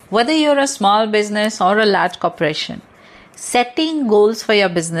Whether you're a small business or a large corporation, setting goals for your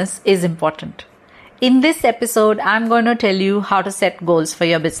business is important. In this episode, I'm going to tell you how to set goals for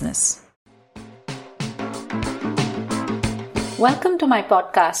your business. Welcome to my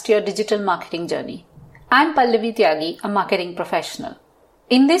podcast, Your Digital Marketing Journey. I'm Pallavi Tyagi, a marketing professional.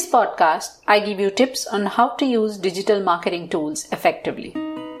 In this podcast, I give you tips on how to use digital marketing tools effectively.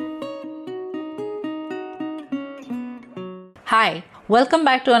 Hi, welcome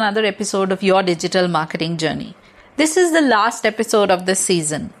back to another episode of Your Digital Marketing Journey. This is the last episode of this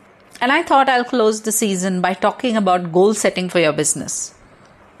season, and I thought I'll close the season by talking about goal setting for your business.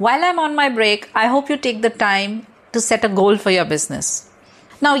 While I'm on my break, I hope you take the time to set a goal for your business.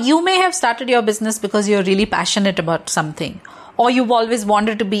 Now, you may have started your business because you're really passionate about something, or you've always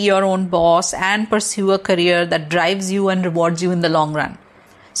wanted to be your own boss and pursue a career that drives you and rewards you in the long run.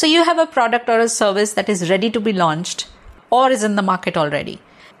 So you have a product or a service that is ready to be launched or is in the market already.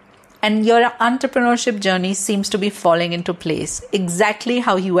 And your entrepreneurship journey seems to be falling into place exactly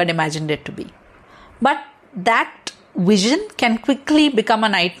how you had imagined it to be. But that vision can quickly become a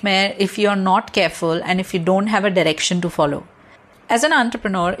nightmare if you're not careful and if you don't have a direction to follow. As an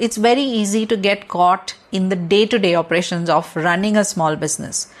entrepreneur, it's very easy to get caught in the day-to-day operations of running a small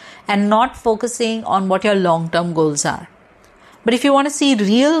business and not focusing on what your long-term goals are. But if you want to see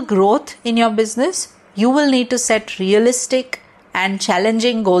real growth in your business, you will need to set realistic and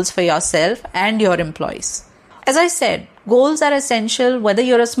challenging goals for yourself and your employees. As I said, goals are essential whether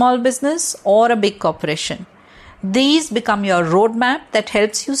you're a small business or a big corporation. These become your roadmap that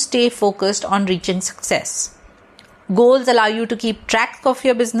helps you stay focused on reaching success. Goals allow you to keep track of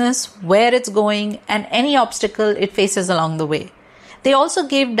your business, where it's going, and any obstacle it faces along the way. They also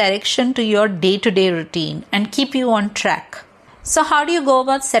give direction to your day-to-day routine and keep you on track. So how do you go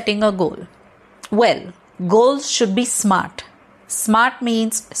about setting a goal? Well, goals should be SMART. SMART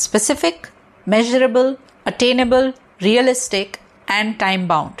means specific, measurable, attainable, realistic, and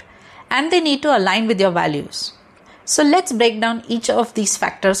time-bound. And they need to align with your values. So let's break down each of these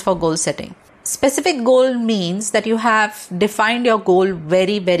factors for goal setting. Specific goal means that you have defined your goal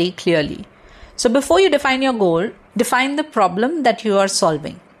very, very clearly. So before you define your goal, define the problem that you are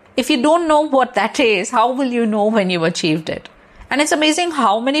solving. If you don't know what that is, how will you know when you've achieved it? And it's amazing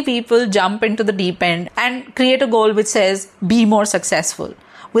how many people jump into the deep end and create a goal which says, be more successful,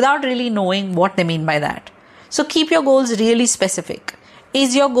 without really knowing what they mean by that. So keep your goals really specific.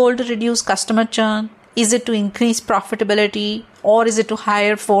 Is your goal to reduce customer churn? Is it to increase profitability? Or is it to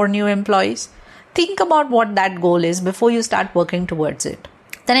hire 4 new employees? Think about what that goal is before you start working towards it.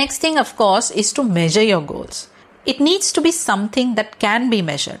 The next thing, of course, is to measure your goals. It needs to be something that can be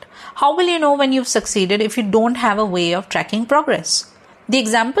measured. How will you know when you've succeeded if you don't have a way of tracking progress? The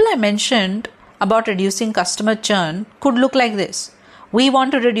example I mentioned about reducing customer churn could look like this. We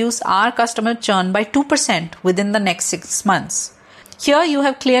want to reduce our customer churn by 2% within the next 6 months. Here you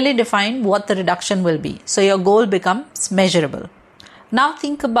have clearly defined what the reduction will be, so your goal becomes measurable. Now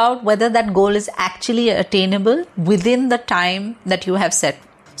think about whether that goal is actually attainable within the time that you have set.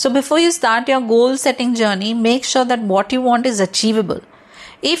 So before you start your goal setting journey, make sure that what you want is achievable.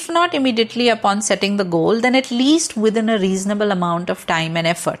 If not immediately upon setting the goal, then at least within a reasonable amount of time and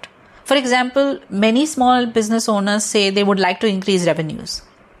effort. For example, many small business owners say they would like to increase revenues,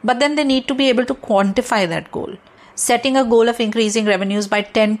 but then they need to be able to quantify that goal. Setting a goal of increasing revenues by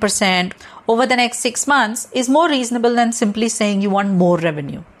 10% over the next 6 months is more reasonable than simply saying you want more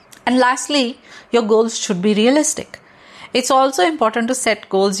revenue. And lastly, your goals should be realistic. It's also important to set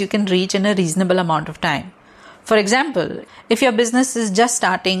goals you can reach in a reasonable amount of time. For example, if your business is just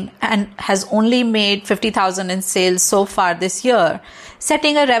starting and has only made 50,000 in sales so far this year,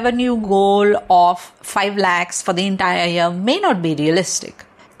 setting a revenue goal of 5 lakhs for the entire year may not be realistic.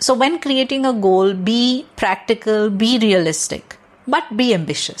 So when creating a goal, be practical, be realistic, but be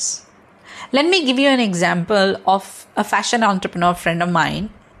ambitious. Let me give you an example of a fashion entrepreneur friend of mine.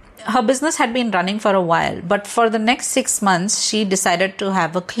 Her business had been running for a while, but for the next 6 months, she decided to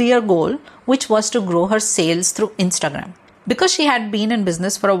have a clear goal, which was to grow her sales through Instagram. Because she had been in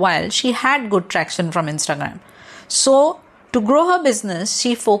business for a while, she had good traction from Instagram. So to grow her business,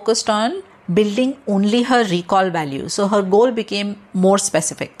 she focused on building only her recall value. So her goal became more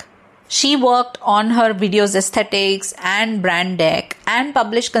specific. She worked on her videos aesthetics and brand deck and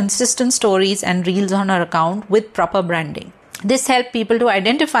published consistent stories and reels on her account with proper branding. This helped people to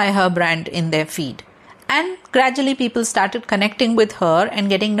identify her brand in their feed. And gradually people started connecting with her and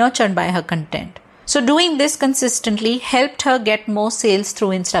getting nurtured by her content. So doing this consistently helped her get more sales through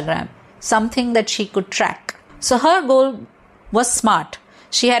Instagram, something that she could track. So her goal was SMART.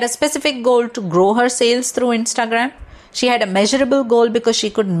 She had a specific goal to grow her sales through Instagram. She had a measurable goal because she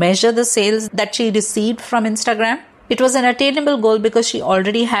could measure the sales that she received from Instagram. It was an attainable goal because she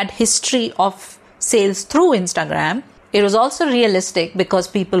already had history of sales through Instagram. It was also realistic because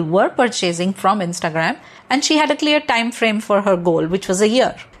people were purchasing from Instagram, and she had a clear time frame for her goal, which was a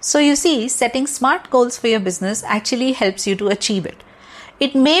year. So you see, setting smart goals for your business actually helps you to achieve it.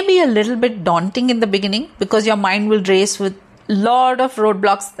 It may be a little bit daunting in the beginning because your mind will race with a lot of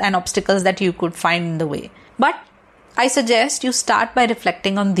roadblocks and obstacles that you could find in the way. But I suggest you start by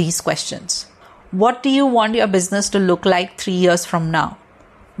reflecting on these questions. What do you want your business to look like 3 years from now?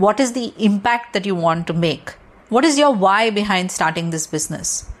 What is the impact that you want to make? What is your why behind starting this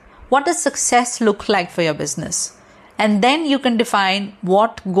business? What does success look like for your business? And then you can define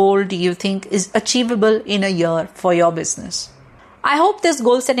what goal do you think is achievable in a year for your business. I hope this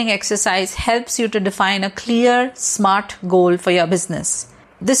goal setting exercise helps you to define a clear, smart goal for your business.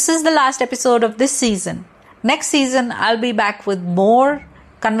 This is the last episode of this season. Next season, I'll be back with more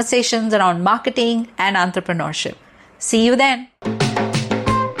conversations around marketing and entrepreneurship. See you then.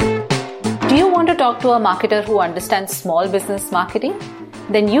 Do you want to talk to a marketer who understands small business marketing?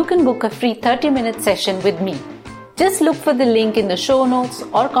 Then you can book a free 30-minute session with me. Just look for the link in the show notes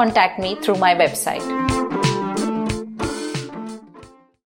or contact me through my website.